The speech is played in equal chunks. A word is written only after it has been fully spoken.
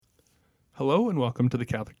Hello and welcome to the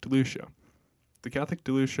Catholic Duluth Show. The Catholic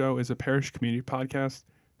Duluth Show is a parish community podcast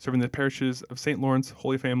serving the parishes of St. Lawrence,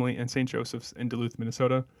 Holy Family, and St. Joseph's in Duluth,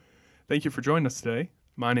 Minnesota. Thank you for joining us today.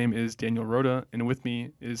 My name is Daniel Rhoda, and with me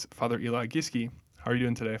is Father Eli Giske. How are you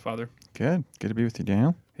doing today, Father? Good. Good to be with you,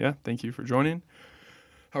 Daniel. Yeah, thank you for joining.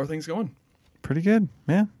 How are things going? Pretty good.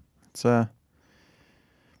 Yeah. It's I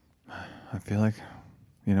feel like,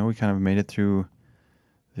 we kind of made it through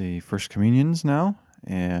the first communions now,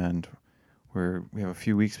 and we have a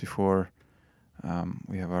few weeks before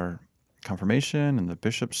we have our confirmation and the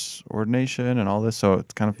bishop's ordination and all this. So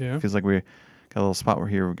it kind of feels like we got a little spot where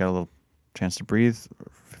here we've got a little chance to breathe.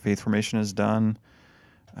 Faith formation is done.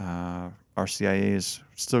 RCIA is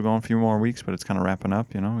still going a few more weeks, but it's kind of wrapping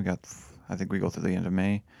up. I think we go through the end of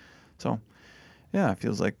May. So yeah, it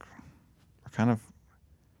feels like we're kind of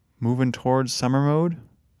moving towards summer mode,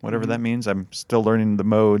 whatever that means. I'm still learning the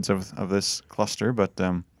modes of this cluster, but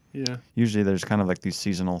usually there's kind of like these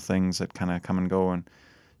seasonal things that kind of come and go, and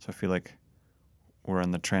so I feel like we're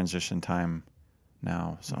in the transition time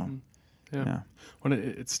now. So yeah. When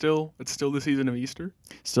it's still the season of Easter.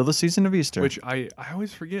 Still the season of Easter, which I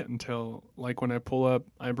always forget until like when I pull up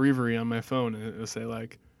iBreviary on my phone and it'll say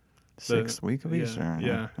like sixth week of Easter.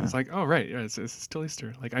 Yeah. It's like, oh right, it's still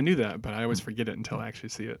Easter. Like I knew that, but I always forget it until I actually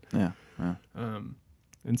see it. Yeah.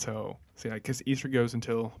 And so I guess Easter goes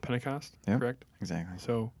until Pentecost, correct? Exactly.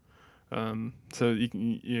 So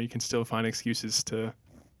you can still find excuses to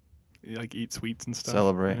like eat sweets and stuff.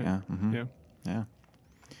 Celebrate, right? yeah. Mm-hmm. Yeah.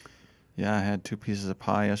 Yeah, I had 2 pieces of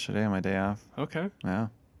pie yesterday on my day off. Okay. Yeah.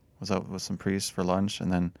 Was out with some priests for lunch,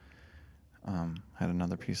 and then had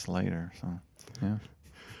another piece later. So,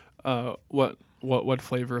 yeah. What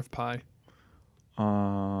flavor of pie?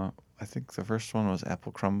 I think the first one was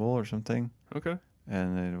apple crumble or something. Okay.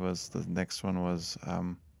 And the next one was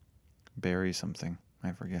berry something.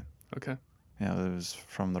 I forget. Okay. Yeah, it was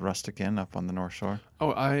from the Rustic Inn up on the North Shore.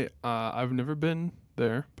 Oh, I've never been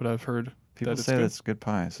there, but I've heard people that say it's that's good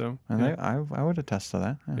pie. So, and I would attest to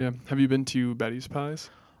that. Yeah. Have you been to Betty's Pies?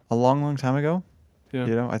 A long, long time ago.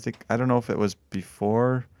 Yeah. I don't know if it was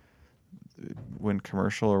before when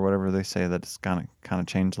commercial or whatever they say that it's kind of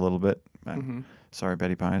changed a little bit. Sorry,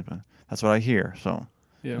 Betty Pies, but that's what I hear. So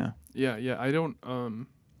yeah. I don't.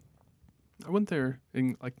 I went there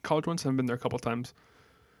in like college once. I've been there a couple times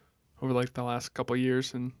over like the last couple of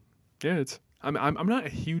years, and yeah, I'm not a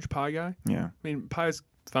huge pie guy. Yeah. I mean, pie's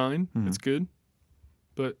fine. It's good,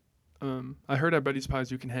 but I heard at Betty's Pies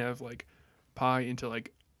you can have like pie into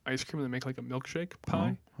like ice cream and they make like a milkshake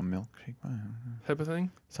pie. A milkshake pie. Type of thing.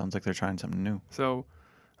 Sounds like they're trying something new. So,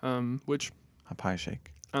 which a pie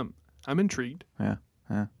shake. I'm intrigued. Yeah.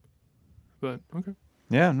 But okay.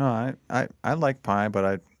 Yeah, no, I like pie,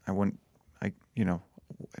 but I wouldn't,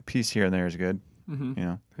 a piece here and there is good.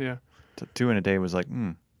 Yeah. 2 in a day was like,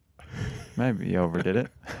 maybe you overdid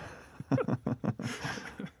it.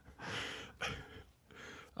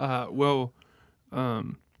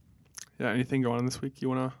 Anything going on this week you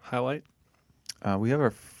want to highlight? We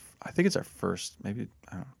have I think it's our first, maybe,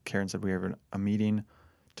 I don't know, Karen said we have a meeting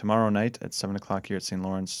tomorrow night at 7:00 here at St.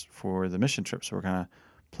 Lawrence for the mission trip. So we're kind of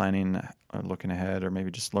planning, looking ahead, or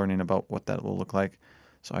maybe just learning about what that will look like.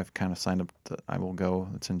 So I've kind of signed up that I will go.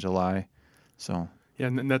 It's in July. So yeah,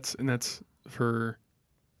 and that's for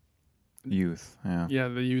youth. Yeah. Yeah,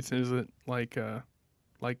 the youth. Is it like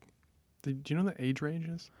do you know the age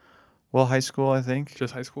ranges? Well, high school, I think.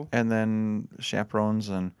 Just high school? And then chaperones,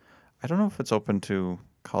 and I don't know if it's open to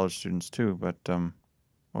college students too, but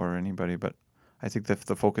or anybody, but I think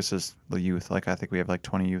the focus is the youth. Like I think we have like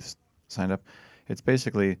 20 youth signed up. It's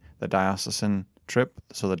basically the diocesan trip.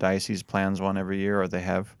 So the diocese plans one every year, or they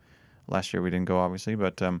have. Last year we didn't go, obviously,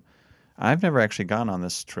 but I've never actually gone on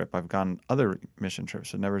this trip. I've gone other mission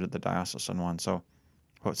trips, but never did the diocesan one. So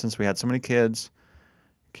since we had so many kids,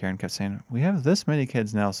 Karen kept saying, we have this many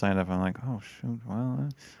kids now signed up. I'm like, oh, shoot, well, I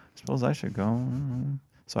suppose I should go.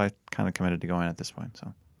 So I kind of committed to going at this point.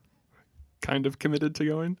 So kind of committed to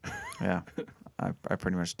going? Yeah, I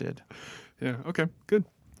pretty much did. Yeah, okay, good.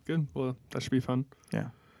 Well, that should be fun. Yeah.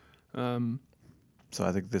 So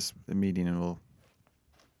I think the meeting will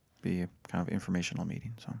be a kind of informational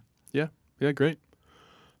meeting. So yeah, great.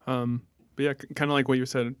 But yeah, kind of like what you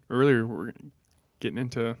said earlier, we're getting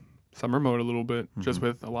into summer mode a little bit, just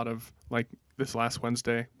with a lot of, like, this last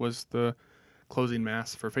Wednesday was the closing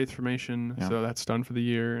mass for faith formation, so that's done for the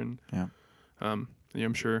year, and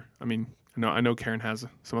I'm sure. I mean, I know Karen has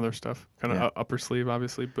some other stuff kind of up her sleeve,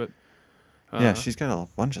 obviously, but she's got a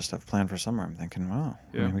bunch of stuff planned for summer. I'm thinking, wow.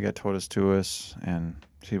 Yeah. I mean, we got Totus Tuus, and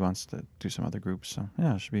she wants to do some other groups. So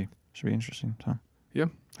yeah, it should be interesting. So yeah,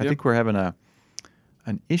 I think we're having a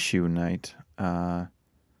an issue night.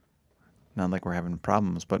 Not like we're having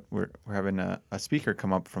problems, but we're having a speaker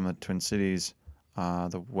come up from the Twin Cities.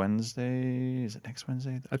 The Wednesday, is it next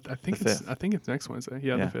Wednesday? I think the it's 5th. I think it's next Wednesday.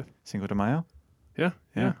 Yeah, Yeah. the 5th. Cinco de Mayo. Yeah.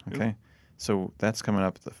 Okay. So that's coming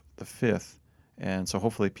up the 5th, and so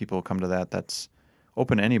hopefully people will come to that. That's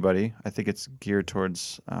open to anybody. I think it's geared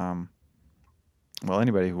towards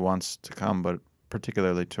anybody who wants to come, but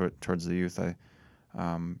particularly towards the youth.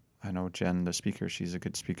 I know Jen, the speaker. She's a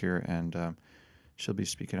good speaker, and she'll be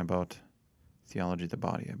speaking about theology of the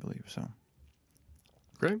body, I believe. So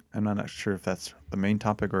Great. I'm not sure if that's the main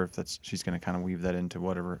topic or if she's going to kind of weave that into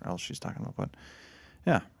whatever else she's talking about. But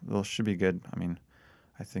yeah, those should be good. I mean,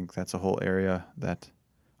 I think that's a whole area that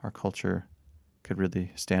our culture could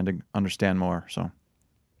really understand more. So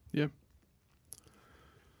Yeah.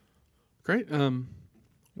 Great.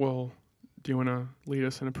 Well, do you want to lead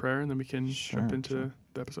us in a prayer, and then we can jump into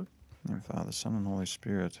the episode? In the name of the Father, Son, and Holy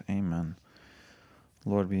Spirit. Amen.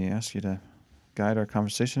 Lord, we ask you to guide our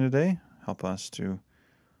conversation today. Help us to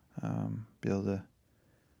be able to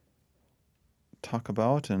talk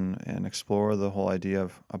about and explore the whole idea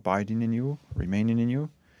of abiding in you, remaining in you.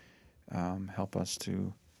 Help us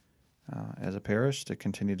to, as a parish, to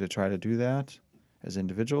continue to try to do that as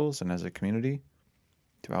individuals and as a community,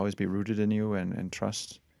 to always be rooted in you and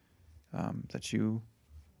trust that you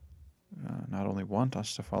not only want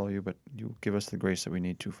us to follow you, but you give us the grace that we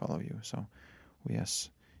need to follow you. So we ask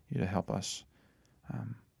you to help us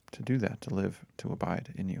to do that, to live, to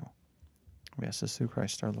abide in you. We ask this through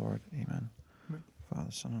Christ our Lord. Amen. Amen.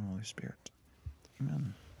 Father, Son, and Holy Spirit.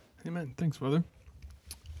 Amen. Amen. Thanks, Father.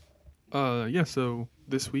 So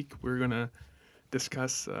this week we're going to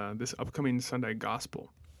discuss this upcoming Sunday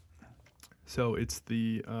gospel. So it's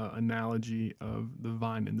the analogy of the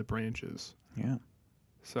vine and the branches. Yeah.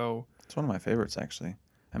 So it's one of my favorites, actually.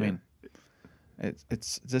 I mean,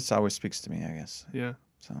 it's this always speaks to me, I guess. Yeah.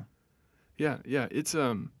 So. Yeah. It's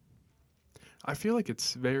I feel like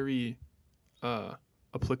it's very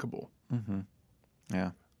applicable. Mm-hmm.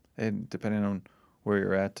 Yeah. And depending on where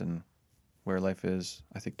you're at and where life is,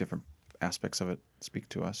 I think different aspects of it speak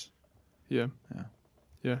to us. Yeah.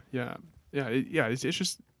 It's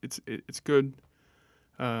just it's good.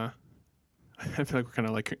 I feel like we're kind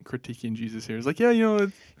of like critiquing Jesus here. It's like, he's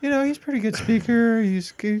a pretty good speaker.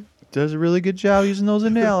 He's good, does a really good job using those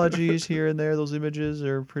analogies here and there. Those images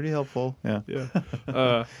are pretty helpful. Yeah.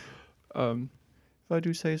 Yeah. If I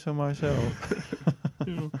do say so myself.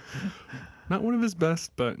 Not one of his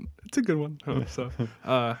best, but it's a good one. It's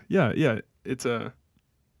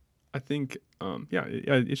I think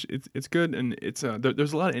it's good, and it's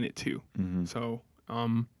there's a lot in it too. Mm-hmm. So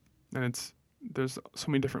and there's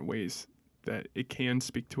so many different ways that it can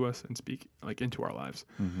speak to us and speak like into our lives.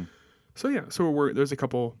 Mm-hmm. So there's a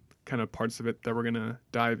couple kind of parts of it that we're gonna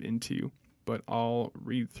dive into, but I'll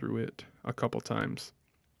read through it a couple times,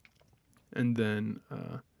 and then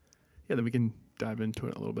then we can dive into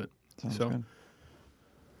it a little bit. Sounds good.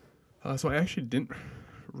 So I actually didn't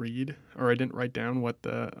read, or I didn't write down what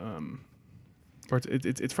the parts.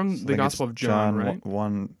 It's from the Gospel of John, right?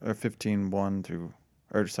 15:1 through,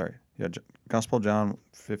 Gospel of John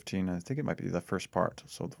 15. I think it might be the first part.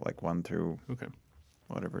 So like 1 through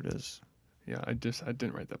whatever it is. Yeah, I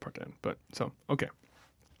didn't write that part down. But so okay.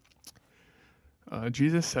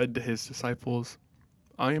 Jesus said to his disciples,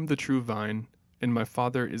 "I am the true vine, and my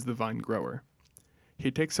Father is the vine grower. He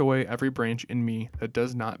takes away every branch in me that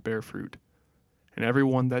does not bear fruit, and every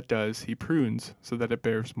one that does he prunes so that it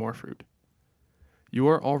bears more fruit. You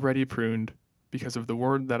are already pruned because of the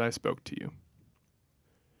word that I spoke to you.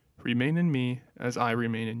 Remain in me as I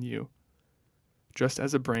remain in you. Just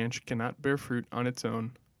as a branch cannot bear fruit on its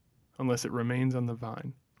own unless it remains on the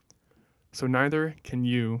vine, so neither can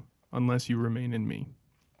you unless you remain in me.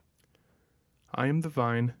 I am the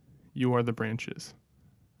vine, you are the branches.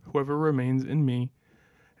 Whoever remains in me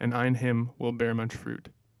and I in him will bear much fruit,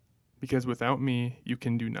 because without me you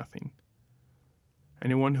can do nothing.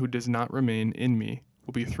 Anyone who does not remain in me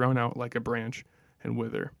will be thrown out like a branch and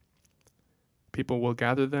wither. People will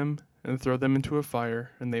gather them and throw them into a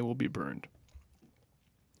fire, and they will be burned.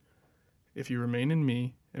 If you remain in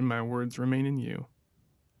me and my words remain in you,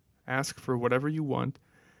 ask for whatever you want,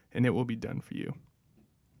 and it will be done for you.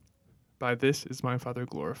 By this is my Father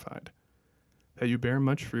glorified, that you bear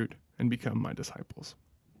much fruit and become my disciples."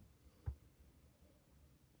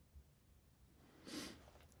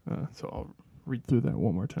 So I'll read through that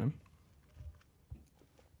one more time.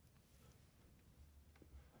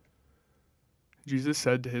 Jesus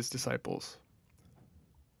said to his disciples,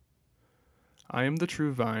 "I am the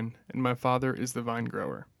true vine, and my Father is the vine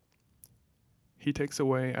grower. He takes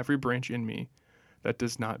away every branch in me that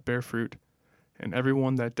does not bear fruit, and every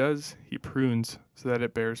one that does, he prunes so that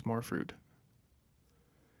it bears more fruit.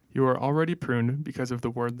 You are already pruned because of the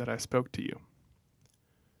word that I spoke to you.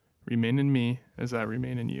 Remain in me as I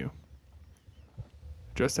remain in you.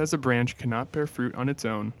 Just as a branch cannot bear fruit on its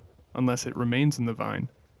own unless it remains in the vine,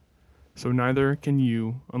 so neither can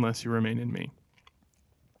you unless you remain in me.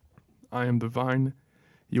 I am the vine,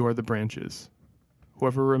 you are the branches.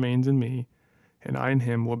 Whoever remains in me, and I in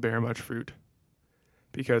him will bear much fruit,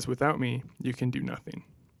 because without me you can do nothing.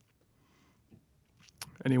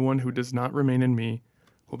 Anyone who does not remain in me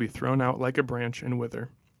will be thrown out like a branch and wither.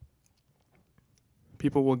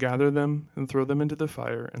 People will gather them and throw them into the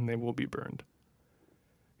fire, and they will be burned.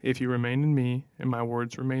 If you remain in me, and my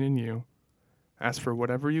words remain in you, ask for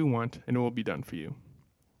whatever you want, and it will be done for you.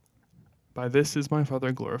 By this is my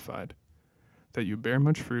Father glorified, that you bear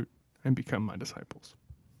much fruit and become my disciples.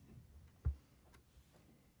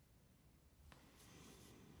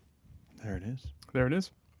 There it is. There it is.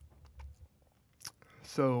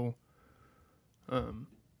 So, Where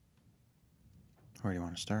do you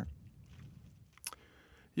want to start?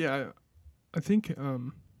 yeah, I think,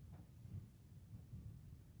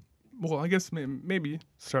 well, I guess maybe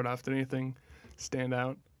start off. Did anything stand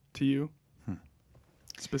out to you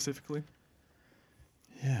specifically?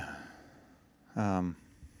 Yeah.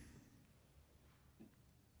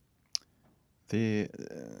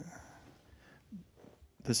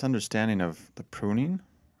 This understanding of the pruning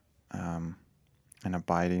and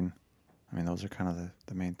abiding, I mean, those are kind of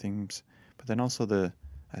the main themes. But then also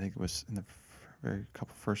I think it was in the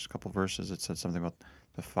first couple verses, it said something about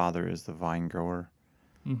the Father is the vine grower.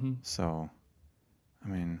 Mm-hmm. So, I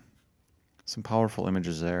mean, some powerful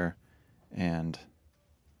images there. And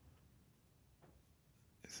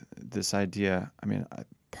this idea, I mean,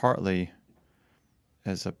 partly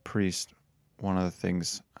as a priest, one of the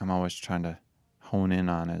things I'm always trying to hone in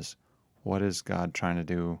on is what is God trying to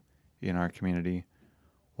do in our community?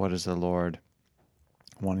 What is the Lord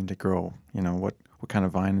wanting to grow? You know, what kind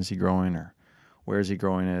of vine is he growing, or where is he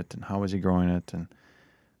growing it, and how is he growing it? And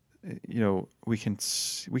you know, we can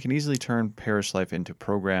easily turn parish life into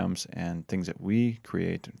programs and things that we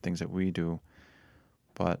create and things that we do,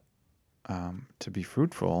 but to be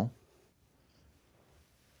fruitful,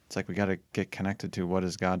 it's like we got to get connected to what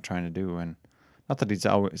is God trying to do. And not that he's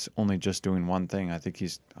always only just doing one thing. I think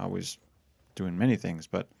he's always doing many things,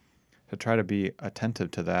 but to try to be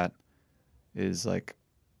attentive to that is like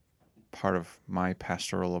part of my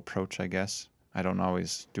pastoral approach, I guess. I don't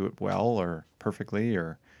always do it well or perfectly,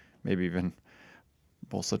 or maybe even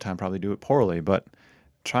most of the time probably do it poorly, but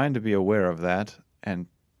trying to be aware of that, and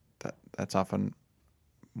that's often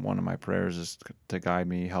one of my prayers, is to guide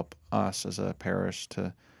me, help us as a parish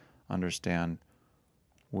to understand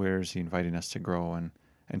where is he inviting us to grow, and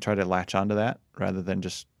try to latch onto that rather than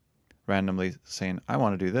just randomly saying, I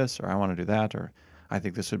want to do this, or I want to do that, or I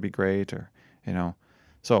think this would be great, or, you know.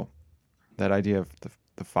 So that idea of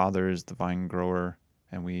the Father is the vine grower,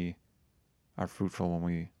 and we are fruitful when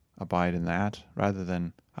we abide in that rather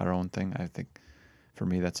than our own thing. I think for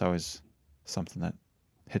me, that's always something that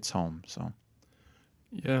hits home. So,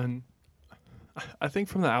 yeah, and I think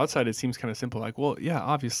from the outside it seems kind of simple. Like, well, yeah,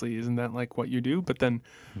 obviously, isn't that like what you do? But then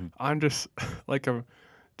I'm just like a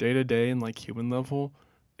day to day and like human level.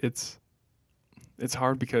 It's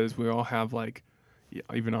hard because we all have like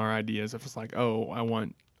even our ideas of it's like, oh, I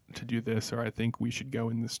want to do this, or I think we should go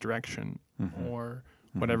in this direction, or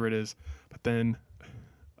whatever it is. But then,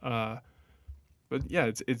 but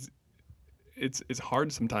yeah, it's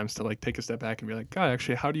hard sometimes to like take a step back and be like, God,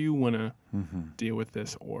 actually, how do you want to deal with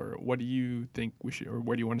this, or what do you think we should, or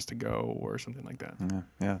where do you want us to go, or something like that?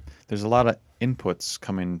 Yeah. There's a lot of inputs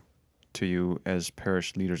coming to you as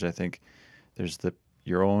parish leaders. I think there's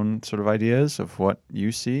your own sort of ideas of what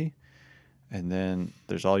you see, and then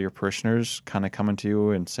there's all your parishioners kind of coming to you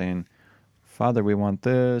and saying, Father, we want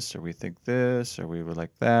this, or we think this, or we would like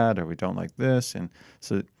that, or we don't like this. And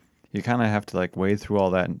so you kind of have to like wade through all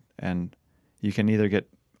that, and you can either get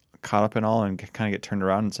caught up in all and kind of get turned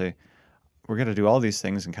around and say, we're going to do all these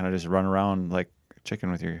things, and kind of just run around like a chicken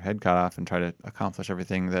with your head cut off and try to accomplish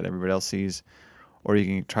everything that everybody else sees. Or you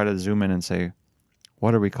can try to zoom in and say,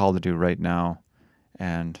 what are we called to do right now?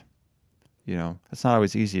 And, you know, it's not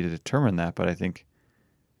always easy to determine that, but I think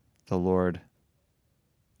the Lord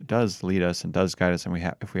does lead us and does guide us, and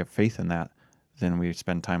if we have faith in that, then we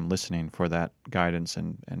spend time listening for that guidance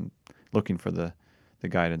and looking for the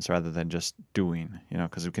guidance rather than just doing, you know,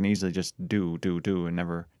 because we can easily just do and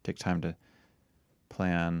never take time to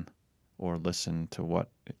plan or listen to what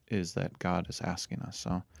it is that God is asking us.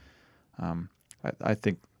 So I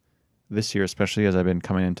think this year, especially as I've been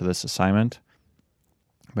coming into this assignment,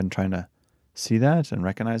 been trying to see that and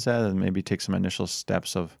recognize that, and maybe take some initial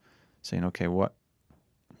steps of saying, okay, what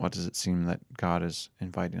does it seem that God is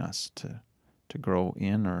inviting us to grow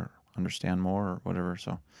in or understand more or whatever.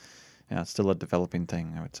 So yeah, it's still a developing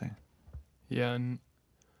thing, I would say. Yeah,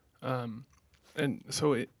 and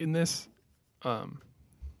so in this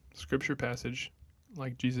scripture passage,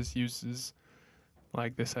 like Jesus uses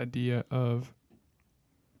like this idea of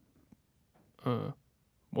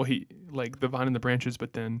he like the vine and the branches,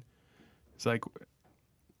 but then it's like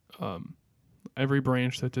every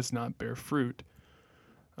branch that does not bear fruit,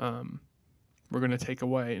 we're going to take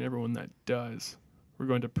away, and everyone that does, we're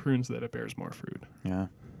going to prune so that it bears more fruit. Yeah.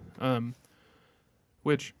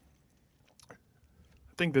 Which I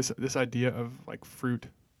think this idea of like fruit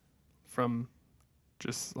from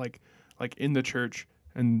just like in the church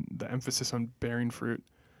and the emphasis on bearing fruit,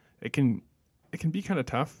 it can be kind of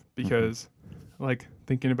tough because like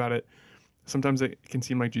thinking about it, sometimes it can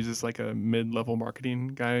seem like Jesus like a mid-level marketing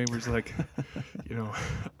guy where he's like,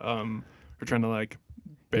 we're trying to like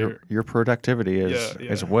bear. Your productivity is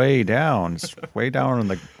Yeah. is way down. It's way down in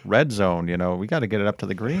the red zone. We got to get it up to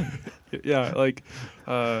the green. Yeah, like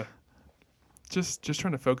just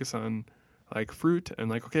trying to focus on like fruit and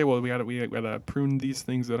like, okay, well we gotta prune these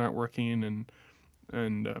things that aren't working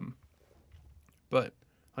and but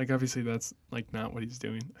like obviously that's like not what he's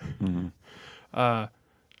doing. Mm-hmm.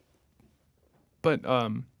 But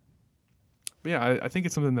yeah, I think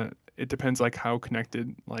it's something that it depends like how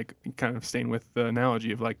connected, like kind of staying with the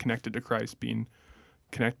analogy of like connected to Christ, being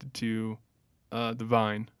connected to the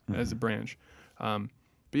vine as a branch. But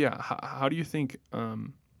yeah, how do you think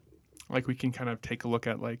like we can kind of take a look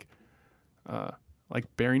at like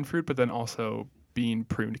bearing fruit, but then also being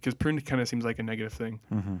pruned? Because pruned kind of seems like a negative thing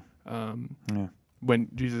when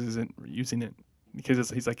Jesus isn't using it, because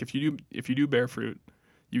he's like, if you do bear fruit,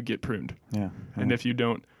 you get pruned. Yeah. And if you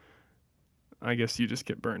don't, I guess you just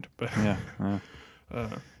get burned. But no,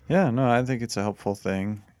 I think it's a helpful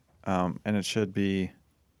thing, and it should be.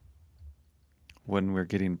 When we're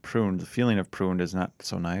getting pruned, the feeling of pruned is not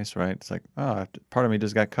so nice, right? It's like, oh, part of me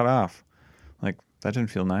just got cut off. Like, that didn't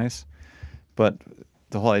feel nice. But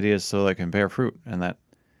the whole idea is so that I can bear fruit. And that,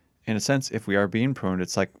 in a sense, if we are being pruned,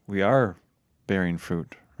 it's like we are bearing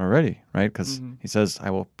fruit already, right? Because he says, I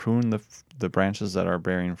will prune the branches that are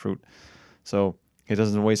bearing fruit. So he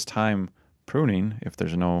doesn't waste time pruning if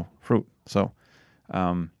there's no fruit. So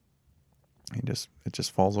it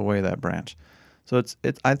just falls away, that branch. So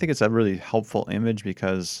I think it's a really helpful image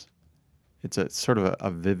because it's a sort of a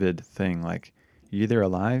vivid thing. Like, you're either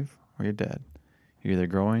alive or you're dead. You're either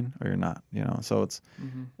growing or you're not. So it's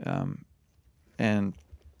and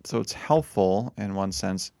so it's helpful in one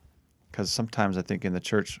sense, because sometimes I think in the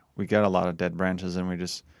church we get a lot of dead branches and we're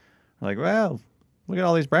like, well, look at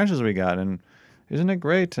all these branches we got, and isn't it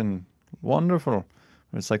great and wonderful?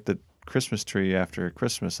 It's like the Christmas tree after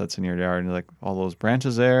Christmas that's in your yard, and you're like, all those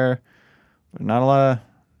branches there. Not a lot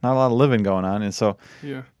of living going on. And so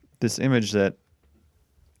this image that,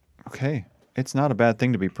 okay, it's not a bad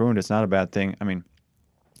thing to be pruned. It's not a bad thing. I mean,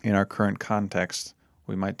 in our current context,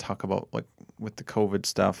 we might talk about, like, with the COVID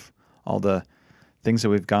stuff, all the things that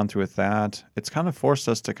we've gone through with that. It's kind of forced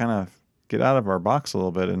us to kind of get out of our box a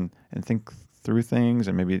little bit and think through things,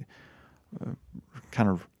 and maybe kind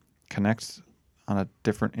of connect in a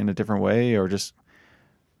different way, or just,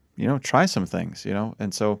 try some things,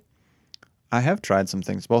 And so I have tried some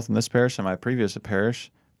things, both in this parish and my previous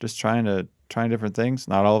parish, just trying different things.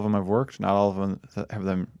 Not all of them have worked. Not all of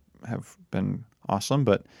them have been awesome.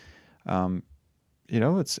 But,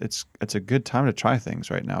 it's a good time to try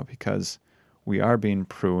things right now, because we are being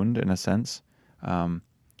pruned in a sense.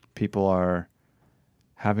 People are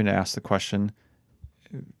having to ask the question,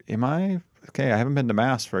 am I okay? I haven't been to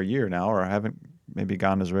Mass for a year now, or I haven't maybe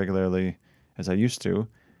gone as regularly as I used to.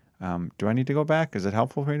 Do I need to go back? Is it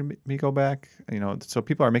helpful for me to go back? So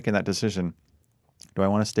people are making that decision. Do I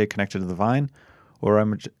want to stay connected to the vine, or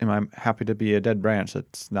am I happy to be a dead branch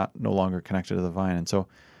that's no longer connected to the vine? And so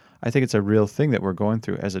I think it's a real thing that we're going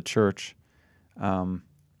through as a church.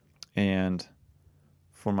 And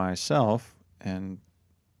for myself, and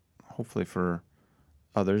hopefully for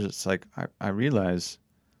others, it's like I realize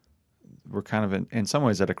we're kind of in some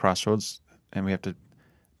ways at a crossroads, and we have to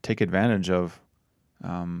take advantage of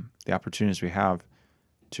the opportunities we have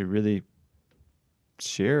to really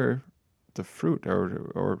share the fruit,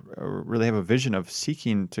 or really have a vision of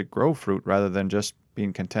seeking to grow fruit, rather than just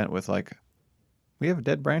being content with, like, we have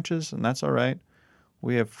dead branches and that's all right.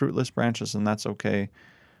 We have fruitless branches and that's okay.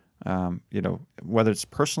 Whether it's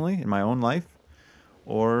personally in my own life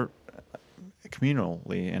or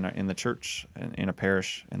communally in the church, in a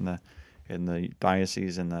parish, in in the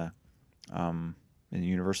diocese, in the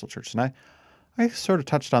Universal Church. And I sort of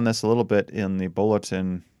touched on this a little bit in the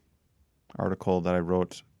bulletin article that I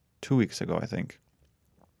wrote 2 weeks ago, I think.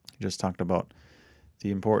 I just talked about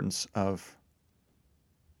the importance of,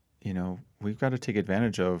 we've got to take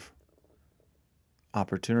advantage of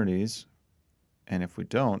opportunities, and if we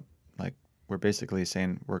don't, like, we're basically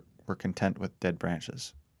saying we're content with dead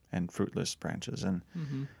branches and fruitless branches, and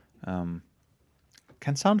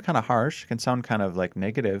can sound kind of harsh, can sound kind of like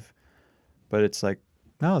negative, but it's like,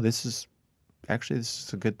 no, this is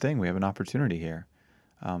a good thing. We have an opportunity here,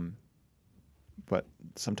 but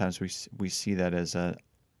sometimes we see that as a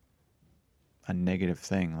negative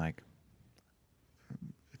thing, like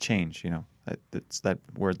change. It's that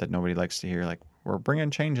word that nobody likes to hear. Like, we're bringing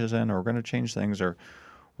changes in, or we're going to change things, or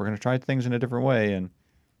we're going to try things in a different way, and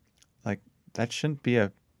like that shouldn't be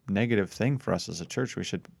a negative thing for us as a church. We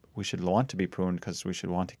should want to be pruned because we should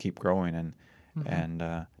want to keep growing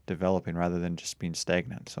and developing rather than just being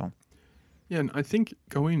stagnant. So yeah, and I think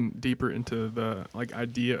going deeper into the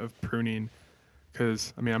idea of pruning,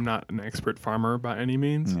 because I'm not an expert farmer by any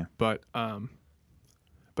means, but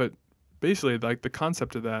basically the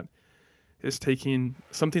concept of that is taking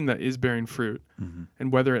something that is bearing fruit,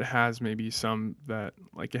 and whether it has maybe some that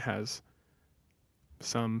it has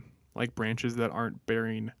some branches that aren't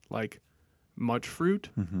bearing much fruit,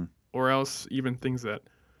 or else even things that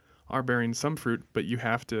are bearing some fruit, but you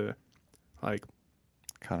have to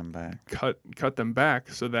cut them back. Cut them back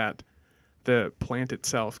so that the plant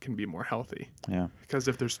itself can be more healthy. Yeah. Because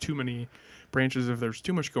if there's too many branches, if there's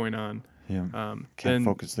too much going on, can't then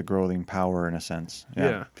focus the growing power in a sense.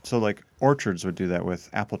 Yeah. So orchards would do that with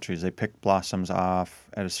apple trees. They pick blossoms off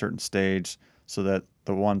at a certain stage so that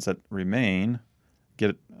the ones that remain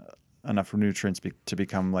get enough nutrients to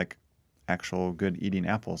become actual good eating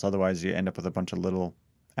apples. Otherwise, you end up with a bunch of little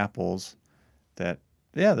apples that,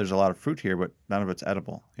 there's a lot of fruit here, but none of it's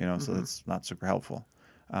edible, so it's not super helpful.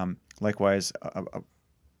 Likewise,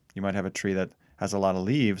 you might have a tree that has a lot of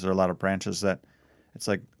leaves or a lot of branches that it's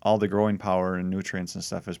like all the growing power and nutrients and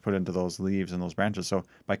stuff is put into those leaves and those branches. So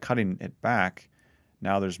by cutting it back,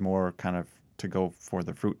 now there's more kind of to go for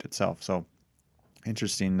the fruit itself. So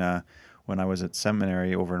interesting, when I was at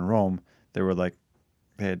seminary over in Rome, they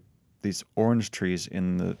had these orange trees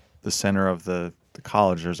in the center of the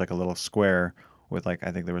college. There's a little square with I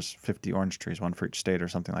think there was 50 orange trees, one for each state or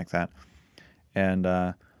something like that. And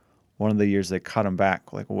one of the years they cut them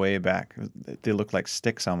back, way back. They looked like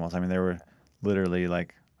sticks almost. They were literally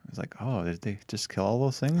it's oh, did they just kill all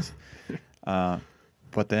those things?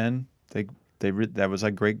 But then that was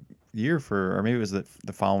a great year or maybe it was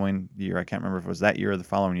the following year. I can't remember if it was that year or the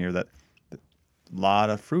following year, that a lot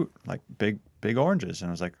of fruit, big oranges. And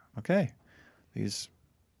I was like, okay, these,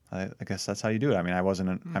 I guess that's how you do it.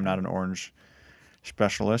 I'm not an orange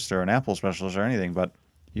specialist or an apple specialist or anything, but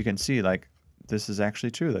you can see this is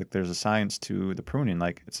actually true. There's a science to the pruning.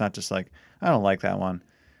 It's not just I don't like that one.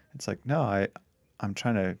 It's no, I'm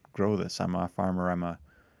trying to grow this. I'm a farmer. I'm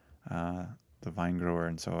the vine grower,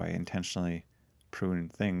 and so I intentionally prune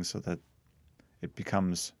things so that it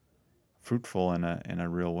becomes fruitful in a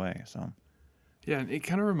real way. So yeah, and it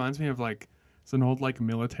kind of reminds me of it's an old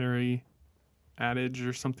military adage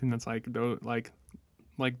or something that's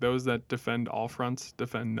those that defend all fronts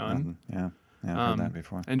defend none. Yeah, I've heard that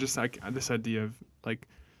before. And just this idea of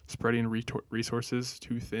spreading resources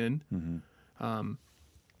too thin.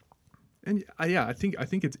 And I think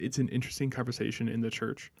it's an interesting conversation in the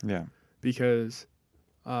church. Yeah, because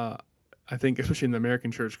I think especially in the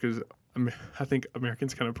American church, because I think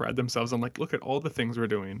Americans kind of pride themselves on look at all the things we're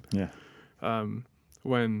doing. Yeah.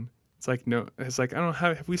 When it's no, it's I don't know,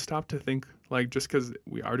 have we stopped to think just because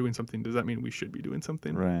we are doing something, does that mean we should be doing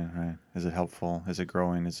something? Right. Is it helpful? Is it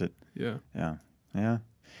growing? Is it? Yeah.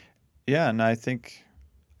 And I think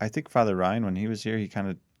Father Ryan, when he was here, he kind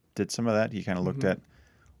of did some of that. He kind of looked at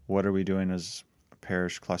what are we doing as a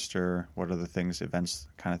parish cluster? What are the things, events,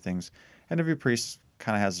 kind of things? And every priest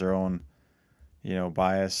kind of has their own,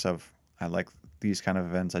 bias of, I like these kind of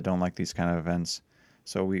events. I don't like these kind of events.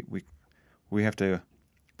 So we have to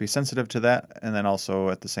be sensitive to that, and then also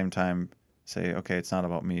at the same time say, okay, it's not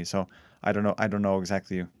about me. So I don't know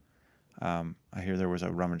exactly. I hear there was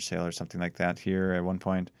a rummage sale or something like that here at one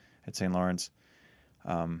point at St. Lawrence,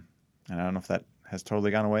 and I don't know if that has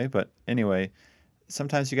totally gone away. But anyway,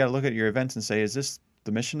 sometimes you got to look at your events and say, is this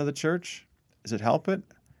the mission of the church? Does it help it?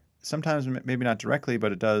 Sometimes maybe not directly,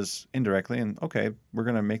 but it does indirectly. And okay, we're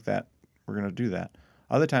going to do that.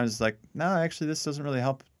 Other times it's no, actually this doesn't really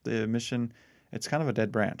help the mission. It's kind of a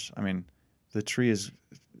dead branch. The tree is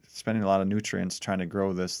spending a lot of nutrients trying to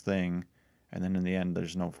grow this thing, and then in the end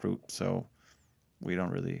there's no fruit, so we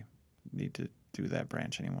don't really need to do that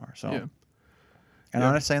branch anymore. So, Yeah. and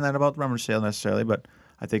I'm not saying that about the rummage sale necessarily, but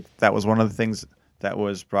I think that was one of the things that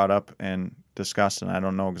was brought up and discussed, and I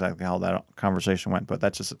don't know exactly how that conversation went, but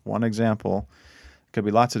that's just one example. It could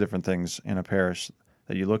be lots of different things in a parish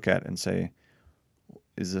that you look at and say,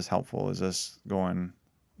 is this helpful? Is this going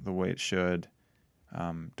the way it should?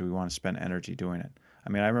 Do we want to spend energy doing it? I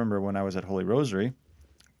mean, I remember when I was at Holy Rosary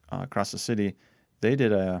across the city, they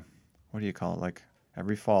did what do you call it? Like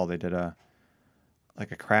every fall, they did a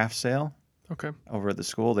craft sale. Okay. Over at the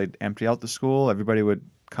school. They'd empty out the school. Everybody would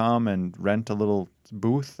come and rent a little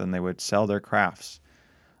booth, and they would sell their crafts.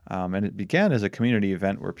 And it began as a community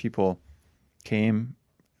event where people came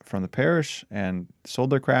from the parish and sold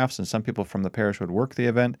their crafts, and some people from the parish would work the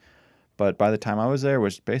event. But by the time I was there, it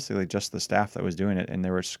was basically just the staff that was doing it, and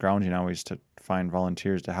they were scrounging always to find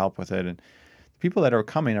volunteers to help with it. And the people that are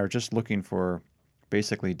coming are just looking for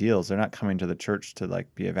basically deals. They're not coming to the church to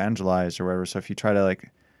like be evangelized or whatever. So if you try to like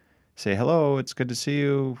say, hello, it's good to see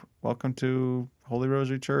you, welcome to Holy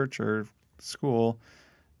Rosary Church or school,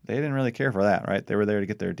 they didn't really care for that, right? They were there to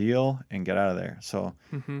get their deal and get out of there. So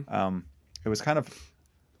it was kind of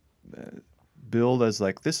billed as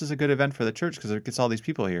like, this is a good event for the church because it gets all these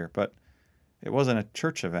people here. But it wasn't a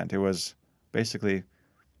church event. It was basically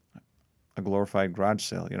a glorified garage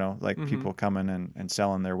sale, like people coming and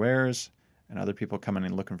selling their wares and other people coming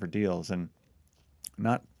and looking for deals and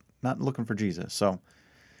not looking for Jesus. So,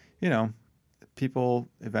 people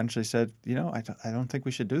eventually said, I don't think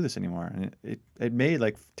we should do this anymore. And it made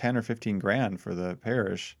like 10 or 15 grand for the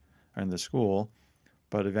parish and the school.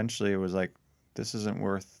 But eventually it was like, this isn't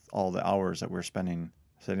worth all the hours that we're spending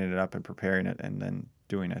setting it up and preparing it and then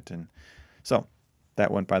doing it. And so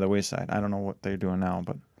that went by the wayside. I don't know what they're doing now,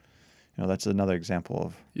 but that's another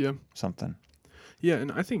example of something. Yeah,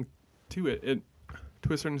 and I think too it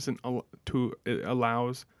to a certain extent it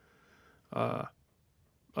allows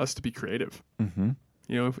us to be creative. Mm-hmm.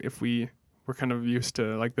 If we're kind of used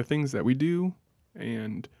to like the things that we do,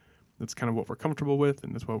 and that's kind of what we're comfortable with,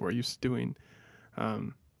 and that's what we're used to doing.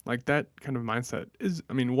 Like that kind of mindset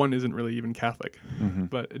one isn't really even Catholic,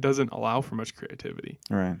 but it doesn't allow for much creativity.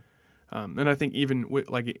 Right. And I think even with,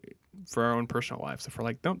 like for our own personal lives, if we're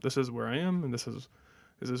like, nope, this is where I am, and this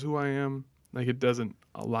is who I am, like it doesn't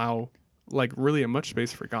allow like really much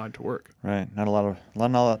space for God to work. Right. Not a lot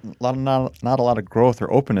of growth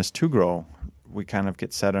or openness to grow. We kind of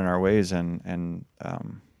get set in our ways and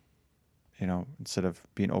instead of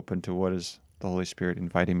being open to what is the Holy Spirit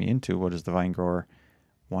inviting me into, what is the vine grower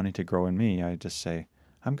wanting to grow in me, I just say,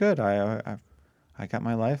 I'm good. I got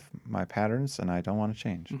my life, my patterns, and I don't want to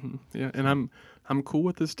change. Mm-hmm. Yeah, and I'm cool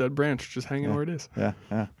with this dead branch just hanging where it is.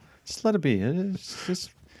 Yeah. Just let it be. It's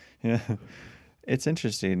just, it's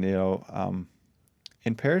interesting,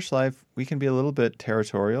 in parish life, we can be a little bit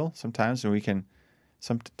territorial sometimes, and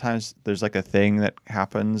sometimes there's like a thing that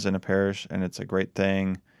happens in a parish, and it's a great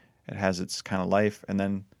thing. It has its kind of life, and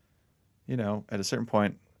then, at a certain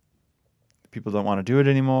point, people don't want to do it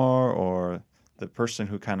anymore, or the person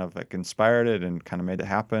who kind of like inspired it and kind of made it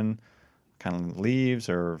happen kind of leaves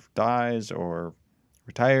or dies or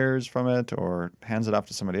retires from it or hands it off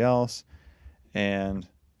to somebody else. And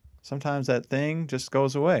sometimes that thing just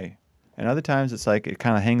goes away. And other times it's like it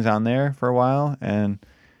kind of hangs on there for a while, and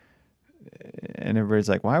everybody's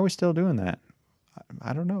like, why are we still doing that?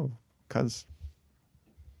 I don't know, because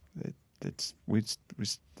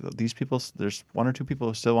these people, there's one or two people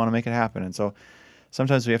who still want to make it happen. And so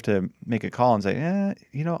sometimes we have to make a call and say,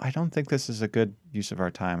 I don't think this is a good use of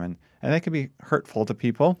our time. And that can be hurtful to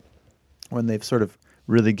people when they've sort of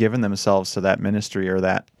really given themselves to that ministry or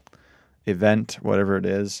that event, whatever it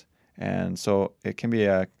is. And so it can be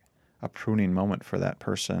a pruning moment for that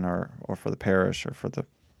person or for the parish or for the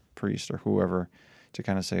priest or whoever to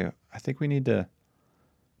kind of say, I think we need to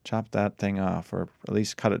chop that thing off or at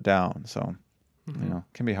least cut it down. So, it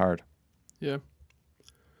can be hard. Yeah.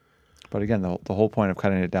 But again, the whole point of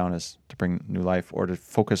cutting it down is to bring new life or to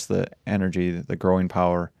focus the energy, the growing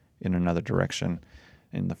power in another direction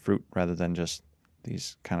in the fruit rather than just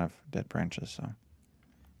these kind of dead branches. So.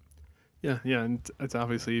 Yeah, and it's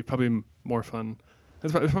obviously probably more fun.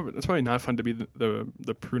 It's probably not fun to be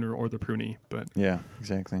the pruner or the pruney, but yeah,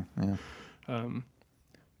 exactly. Yeah.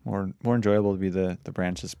 More enjoyable to be the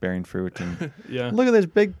branches bearing fruit and yeah. Look at this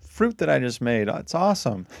big fruit that I just made. Oh, it's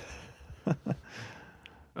awesome.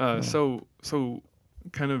 So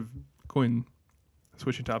kind of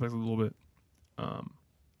switching topics a little bit.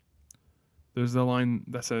 There's the line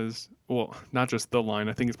that says, well, not just the line,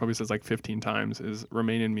 I think it probably says like 15 times, is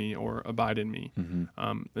remain in me or abide in me. Mm-hmm.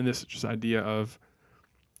 And this just idea of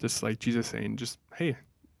just like Jesus saying, just, hey,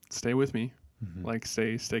 stay with me. Mm-hmm. Like,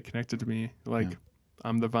 stay connected to me. Like, Yeah.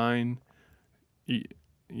 I'm the vine.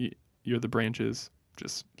 You're the branches.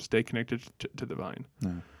 Just stay connected to the vine.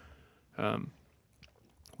 Yeah.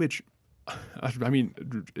 Which, I mean,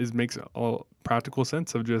 makes all practical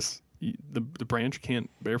sense of just the branch can't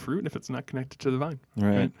bear fruit if it's not connected to the vine.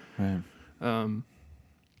 Right.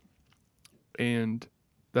 And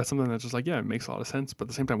that's something that's just like, yeah, it makes a lot of sense. But at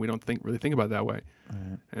the same time, we don't really think about it that way.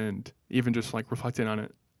 Right. And even just like reflecting on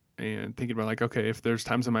it and thinking about like, okay, if there's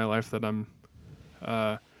times in my life that I'm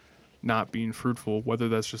not being fruitful, whether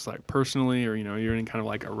that's just like personally or, you're in kind of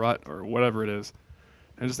like a rut or whatever it is.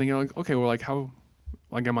 And just thinking like, okay, well, like how,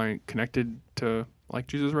 like, am I connected to like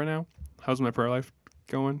Jesus right now? How's my prayer life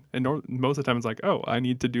going? And most of the time it's like, oh, I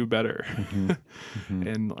need to do better. Mm-hmm. Mm-hmm.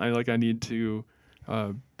 And I need to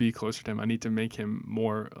be closer to him. I need to make him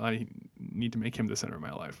the center of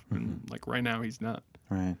my life. Mm-hmm. And like right now he's not.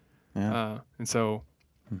 Right. Yeah. And so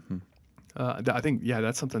Mm-hmm. I think, yeah,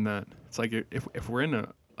 that's something that it's like if we're in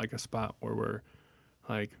a spot where we're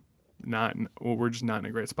like we're just not in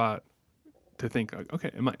a great spot, to think like,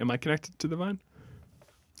 okay, am I connected to the vine?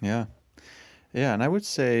 Yeah. Yeah. And I would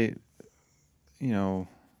say,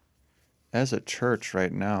 as a church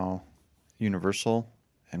right now, universal,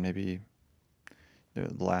 and maybe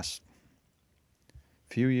the last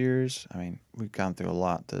few years, I mean, we've gone through a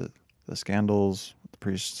lot. The scandals, the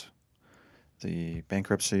priests, the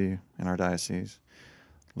bankruptcy in our diocese,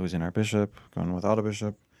 losing our bishop, going without a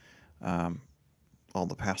bishop, all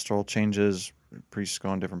the pastoral changes, priests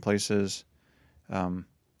going different places. There's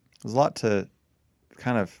a lot to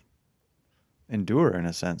kind of endure in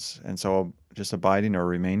a sense. And so just abiding or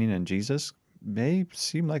remaining in Jesus may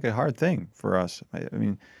seem like a hard thing for us. I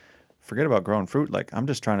mean, forget about growing fruit. Like, I'm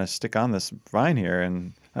just trying to stick on this vine here,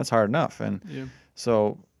 and that's hard enough. And Yeah.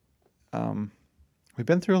 so we've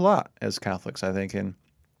been through a lot as Catholics, I think, and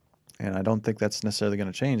I don't think that's necessarily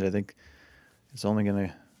going to change. I think it's only going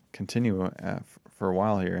to continue for a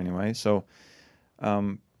while here anyway. So,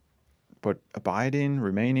 but abiding,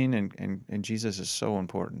 remaining in Jesus is so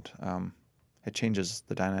important. It changes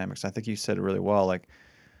the dynamics. I think you said it really well. Like,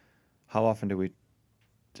 how often do we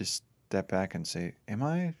just step back and say, am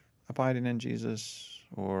I abiding in Jesus?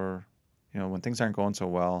 Or, when things aren't going so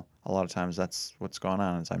well, a lot of times that's what's going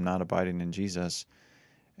on, is I'm not abiding in Jesus,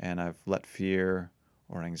 and I've let fear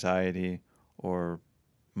or anxiety or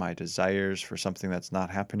my desires for something that's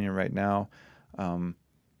not happening right now kind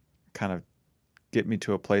of get me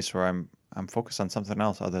to a place where I'm focused on something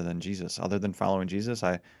else other than Jesus. Other than following Jesus,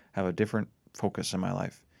 I have a different focus in my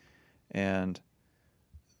life. And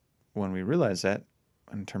when we realize that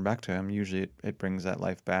and turn back to him, usually it brings that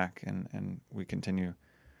life back, and we continue.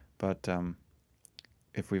 But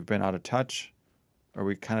if we've been out of touch, or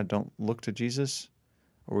we kind of don't look to Jesus,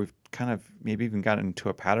 or we've kind of maybe even gotten into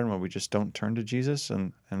a pattern where we just don't turn to Jesus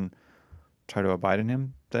and try to abide in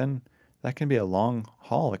him, then that can be a long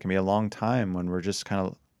haul. It can be a long time when we're just kind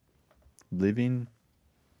of living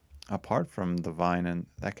apart from the vine, and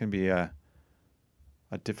that can be a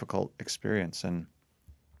difficult experience. And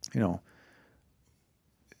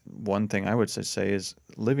one thing I would say is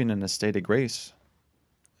living in a state of grace,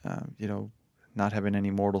 not having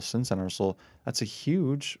any mortal sins on our soul. That's a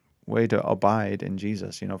huge way to abide in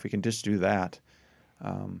Jesus. If we can just do that,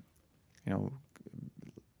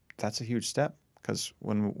 that's a huge step. Because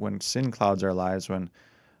when sin clouds our lives, when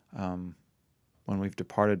we've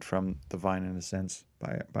departed from the vine in a sense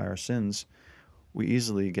by our sins, we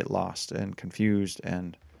easily get lost and confused,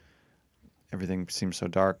 and everything seems so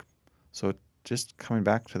dark. So just coming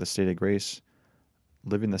back to the state of grace,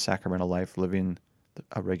 living the sacramental life, living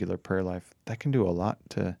a regular prayer life, that can do a lot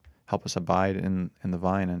to help us abide in the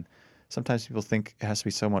vine. And sometimes people think it has to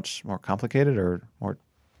be so much more complicated or more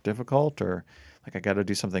difficult, or like I got to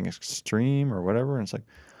do something extreme or whatever. And it's like,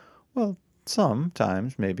 well,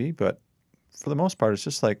 sometimes maybe, but for the most part, it's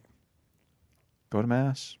just like go to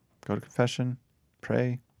Mass, go to confession,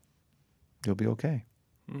 pray, you'll be okay.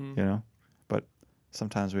 Mm-hmm. But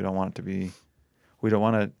sometimes we don't want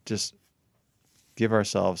to just give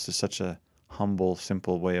ourselves to such a humble,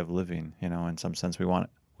 simple way of living. In some sense, we want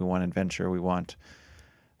adventure, we want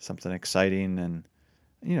something exciting, and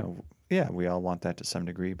yeah, we all want that to some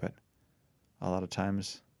degree, but a lot of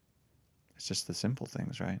times it's just the simple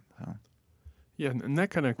things, right? So. Yeah, and that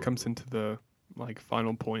kind of comes into the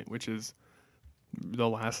final point, which is the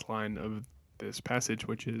last line of this passage,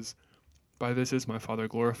 which is, "By this is my Father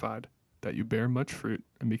glorified, that you bear much fruit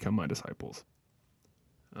and become my disciples."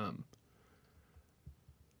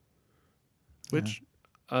 Which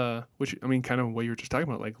I mean, kind of what you were just talking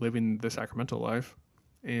about, like living the sacramental life,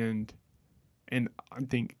 and And I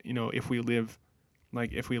think, if we live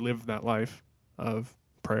that life of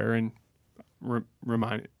prayer and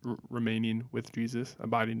remaining with Jesus,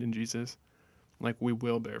 abiding in Jesus, like we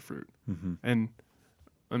will bear fruit. Mm-hmm. And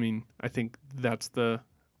I mean, I think that's the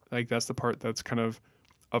part that's kind of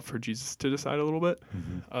up for Jesus to decide a little bit.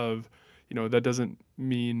 Mm-hmm. Of, that doesn't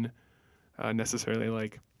mean necessarily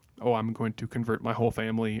like, oh, I'm going to convert my whole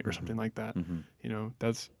family or Mm-hmm. something like that. Mm-hmm.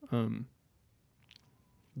 That's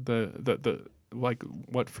the like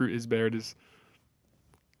what fruit is bared is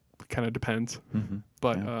kind of depends. Mm-hmm.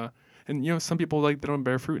 But Yeah. and some people like they don't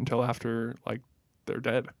bear fruit until after like they're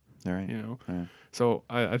dead. All right. Yeah. So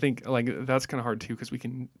I think like that's kind of hard too, because we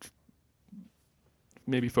can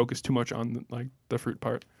maybe focus too much on like the fruit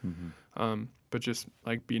part. Mm-hmm. But just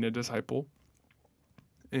like being a disciple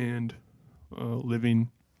and living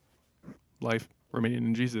life remaining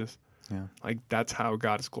in Jesus. Yeah. Like that's how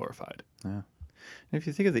God is glorified. Yeah. And if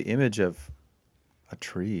you think of the image of a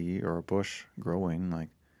tree or a bush growing, like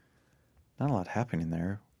not a lot happening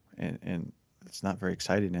there, and it's not very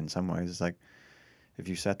exciting in some ways. It's like if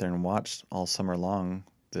you sat there and watched all summer long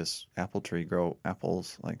this apple tree grow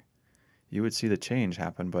apples, like you would see the change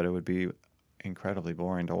happen, but it would be incredibly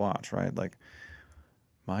boring to watch, right? Like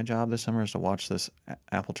my job this summer is to watch this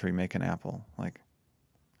apple tree make an apple, like,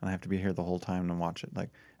 and I have to be here the whole time to watch it. Like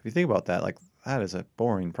if you think about that, like that is a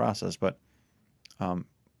boring process, but and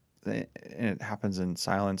it happens in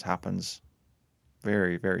silence, happens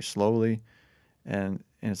very, very slowly. And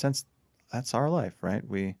in a sense, that's our life, right?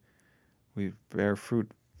 We bear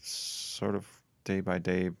fruit sort of day by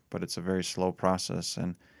day, but it's a very slow process.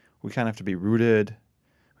 And we kind of have to be rooted.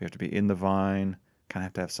 We have to be in the vine, kind of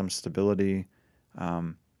have to have some stability.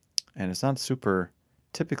 And it's not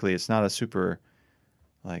typically it's not a super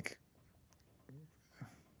like,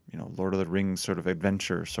 Lord of the Rings sort of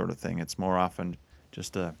adventure sort of thing. It's more often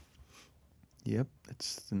just yep,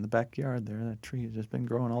 it's in the backyard there. That tree has just been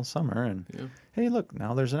growing all summer. And hey, look,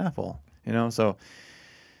 now there's an apple, So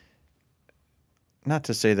not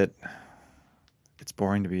to say that it's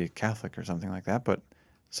boring to be a Catholic or something like that, but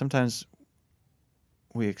sometimes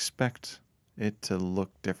we expect it to look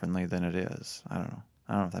differently than it is. I don't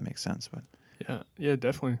know if that makes sense, but yeah,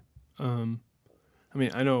 definitely. I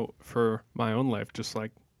mean, I know for my own life, just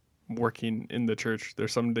like working in the church,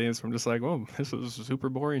 there's some days I'm just like, oh, this is super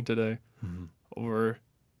boring today. Mm-hmm. Or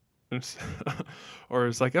it's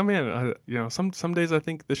like, oh man, some days I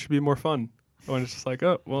think this should be more fun. When it's just like,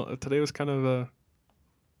 oh, well, today was kind of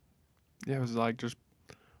it was like just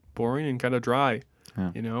boring and kind of dry,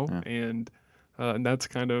 Yeah. and that's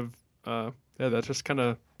kind of that's just kind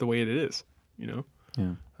of the way it is, Yeah.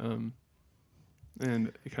 And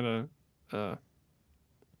it kind of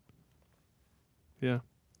yeah.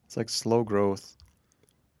 It's like slow growth,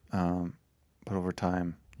 but over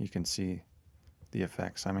time you can see the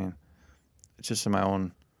effects. I mean, it's just in my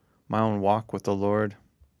own walk with the Lord.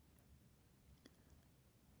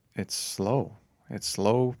 It's slow. It's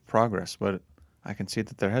slow progress, but I can see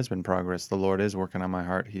that there has been progress. The Lord is working on my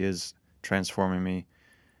heart. He is transforming me.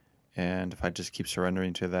 And if I just keep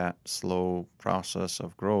surrendering to that slow process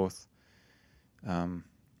of growth,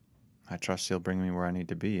 I trust He'll bring me where I need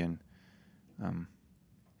to be. And,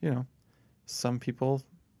 some people,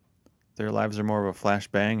 their lives are more of a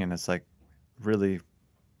flashbang, and it's like really a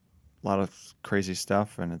lot of crazy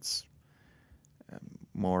stuff, and it's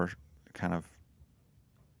more kind of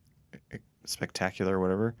spectacular or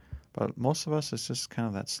whatever. But most of us, it's just kind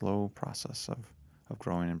of that slow process of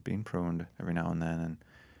growing and being pruned every now and then, and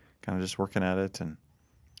kind of just working at it, and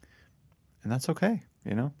that's okay,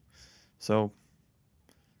 So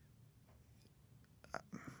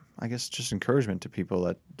I guess just encouragement to people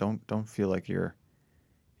that don't feel like you're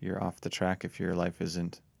off the track if your life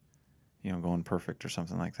isn't, going perfect or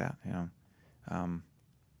something like that.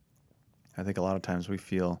 I think a lot of times we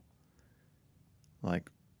feel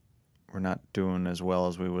like we're not doing as well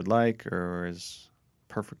as we would like or as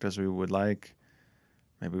perfect as we would like.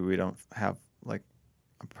 Maybe we don't have like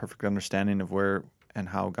a perfect understanding of where and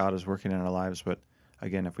how God is working in our lives. But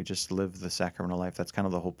again, if we just live the sacramental life, that's kind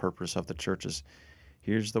of the whole purpose of the church is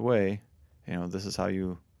here's the way, this is how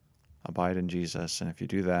you abide in Jesus. And if you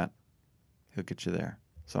do that, He'll get you there.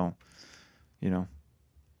 So,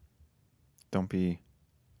 don't be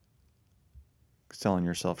selling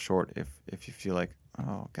yourself short if you feel like,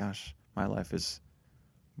 oh gosh, my life is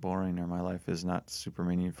boring or my life is not super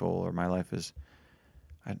meaningful or my life is,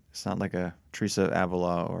 it's not like a Teresa of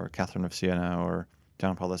Avila or Catherine of Siena or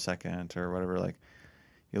John Paul II or whatever. Like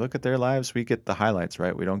you look at their lives, we get the highlights,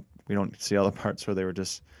 right? We don't see all the parts where they were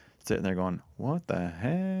just sitting there going, what the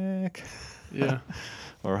heck? Yeah.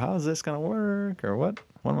 Or how is this going to work? Or what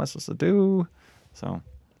am I supposed to do? So,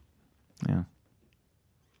 yeah.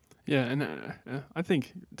 Yeah, and I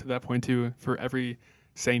think to that point too, for every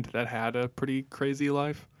saint that had a pretty crazy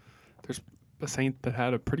life, there's a saint that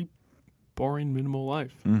had a pretty boring, minimal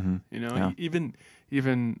life. Mm-hmm. You know, Yeah.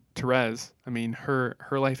 even Therese. I mean, her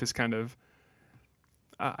life is kind of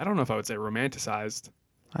I don't know if I would say romanticized,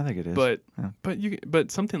 I think it is. but Yeah.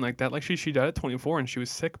 but something like that. Like she died at 24 and she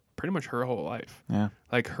was sick pretty much her whole life. Yeah.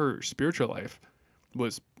 Like her spiritual life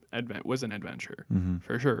was an adventure Mm-hmm.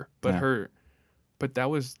 for sure. But Yeah. but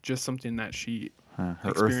that was just something that she Her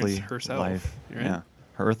experienced earthly herself. life. Right? Yeah.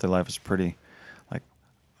 Her earthly life was pretty, like,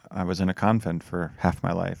 I was in a convent for half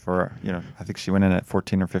my life, or, I think she went in at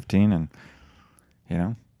 14 or 15, and,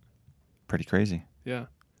 pretty crazy. Yeah.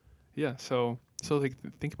 Yeah. So like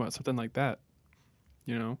think about something like that.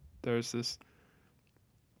 There's this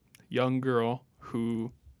young girl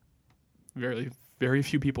who very very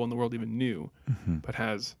few people in the world even knew, Mm-hmm. but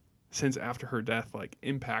has since after her death like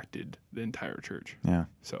impacted the entire church. Yeah.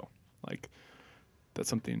 So like that's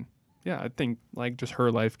something. Yeah, I think like just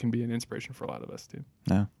her life can be an inspiration for a lot of us too.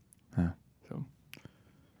 Yeah. Yeah. So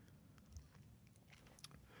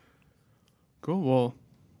cool. Well,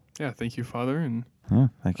 yeah. Thank you, Father, and Yeah.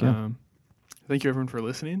 Thank you. thank you everyone for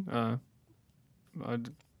listening. I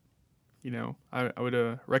would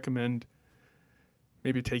recommend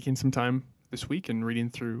maybe taking some time this week and reading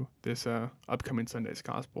through this upcoming Sunday's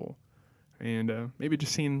Gospel, and maybe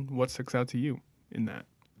just seeing what sticks out to you in that.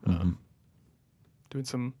 Mm-hmm. Doing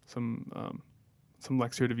some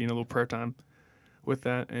Lectio Divina, a little prayer time with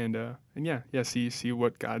that, and see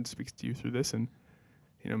what God speaks to you through this, and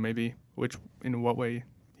maybe in what way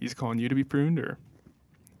He's calling you to be pruned, or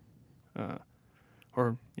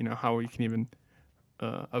how you can even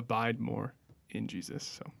abide more in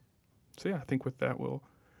Jesus. So yeah, I think with that we'll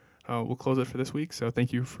close it for this week. So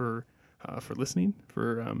thank you for listening,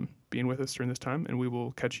 for being with us during this time, and we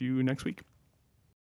will catch you next week.